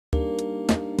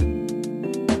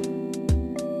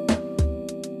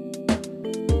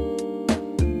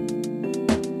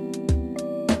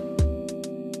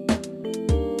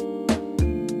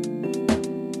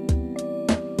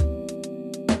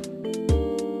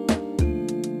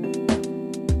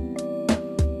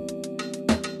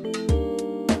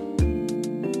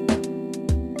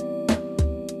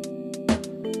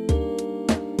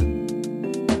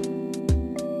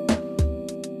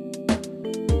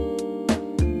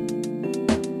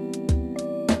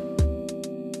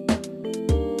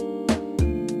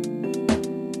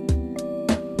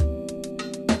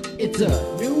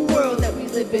a new world that we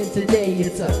live in today.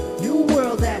 It's a new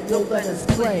world that won't let us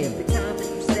play. Every time that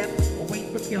you step away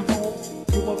from your home,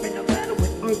 you are in a battle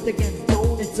with earth against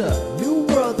stone. It's a new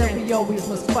world that we always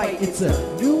must fight. It's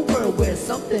a new world where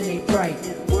something ain't right.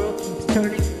 The world keeps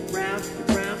turning round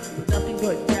and round with nothing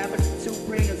but gravity to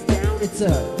bring us down. It's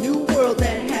a new world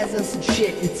that has us in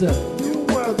shit. It's a new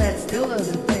world that still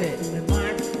doesn't fit. My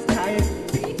mind is tired,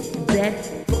 beat, and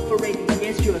dead. But for 80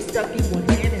 years you're stuck in one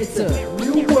hand. It's a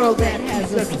new world that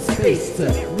has us in space. It's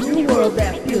a new world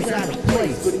that feels out of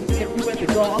place. But even if you had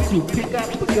the gall to pick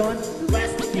up a gun, the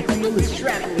last thing you feel is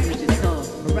traveling with your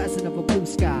tongue. Horizon of a blue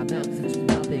sky melts into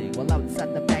nothing, while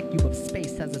outside the vacuum of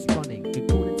space has us running.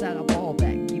 Cocoon inside a ball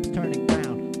that keeps turning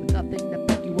round, with nothing to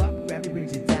pick you up, gravity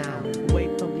brings you down. Away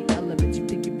from the elements, you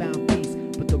think you found peace,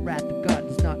 but the wrath of God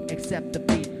does not accept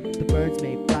defeat. The birds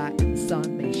may fly and the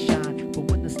sun may shine,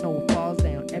 but when the snow falls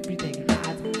down, everything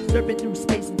hides. Surfing through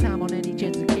space and time on any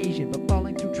chance occasion, but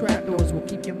falling through trapdoors will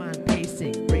keep your mind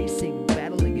pacing, racing,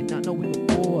 battling and not knowing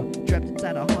what for. Trapped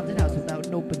inside a haunted house without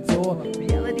an open door.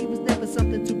 Reality was never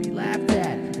something to be laughed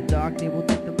at. The dark day will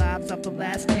take the lives off the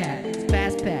last cat. It's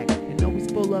fast packed and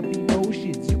always full of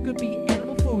emotions. You could be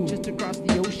animal food just across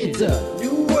the ocean. It's a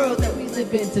new world that we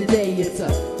live in today. It's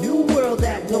a new world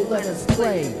that won't let us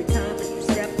play. Every time that you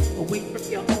step away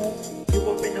from your home, you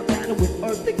are in a battle with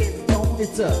earth against stone.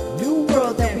 It's a new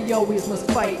world that we always must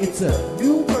fight. It's a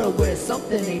new world where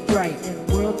something ain't right. And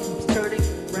the world keeps turning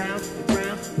round and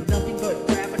round with nothing but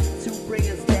gravity to bring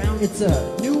us down. It's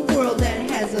a new world that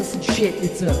has us in shit.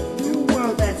 It's a new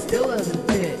world that still doesn't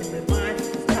fit. And my mind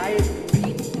is tired,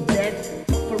 beat, and dead.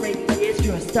 For 80 years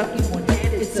you're stuck in one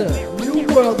hand. It's a new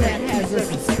world that has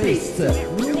us in space. It's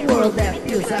a new world that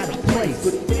feels out of place.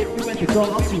 But even if you had the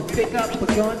gall to pick up a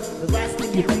gun, the last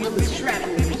thing you feel is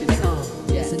traveling with your tongue.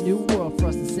 Yeah, it's a new world for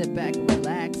us to sit back and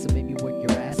relax, or maybe work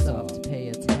your ass off to pay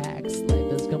a tax.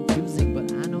 Life is confusing,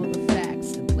 but I know the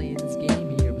facts. And playing this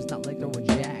game here is not like throwing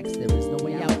jacks. There is no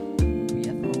way out. We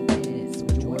are thrown in it. So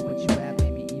enjoy what you have,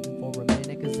 maybe even for a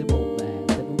minute, cause it won't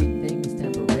last. Everything is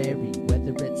temporary,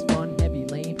 whether it's fun, heavy,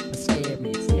 lame, or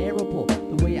scary. It's terrible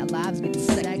the way our lives get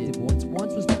dissected.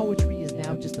 Once was poetry is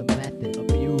now just a method.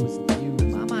 Abused.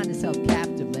 My mind is held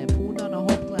captive, lampooned on a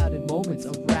hope cloud in moments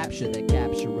of rapture that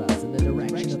capture us in the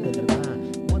direction of the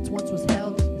divine. Once was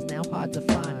held is now hard to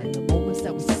find, and the